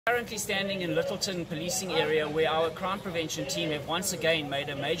Currently standing in Littleton policing area where our crime prevention team have once again made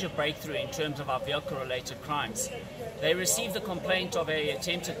a major breakthrough in terms of our vehicle related crimes. They received a complaint of an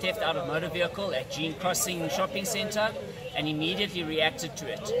attempted theft out of motor vehicle at Jean Crossing Shopping Centre and immediately reacted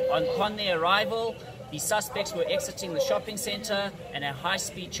to it. Upon their arrival, the suspects were exiting the shopping centre and a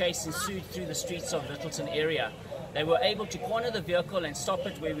high-speed chase ensued through the streets of Littleton area. They were able to corner the vehicle and stop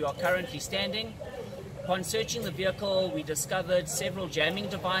it where we are currently standing. Upon searching the vehicle, we discovered several jamming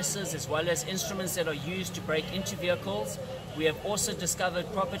devices as well as instruments that are used to break into vehicles. We have also discovered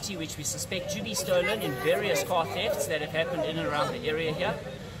property which we suspect to be stolen in various car thefts that have happened in and around the area here.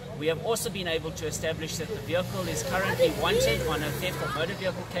 We have also been able to establish that the vehicle is currently wanted on a theft of motor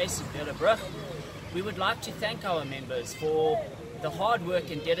vehicle case in Willowbrook. We would like to thank our members for the hard work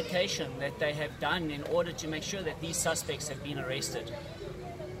and dedication that they have done in order to make sure that these suspects have been arrested.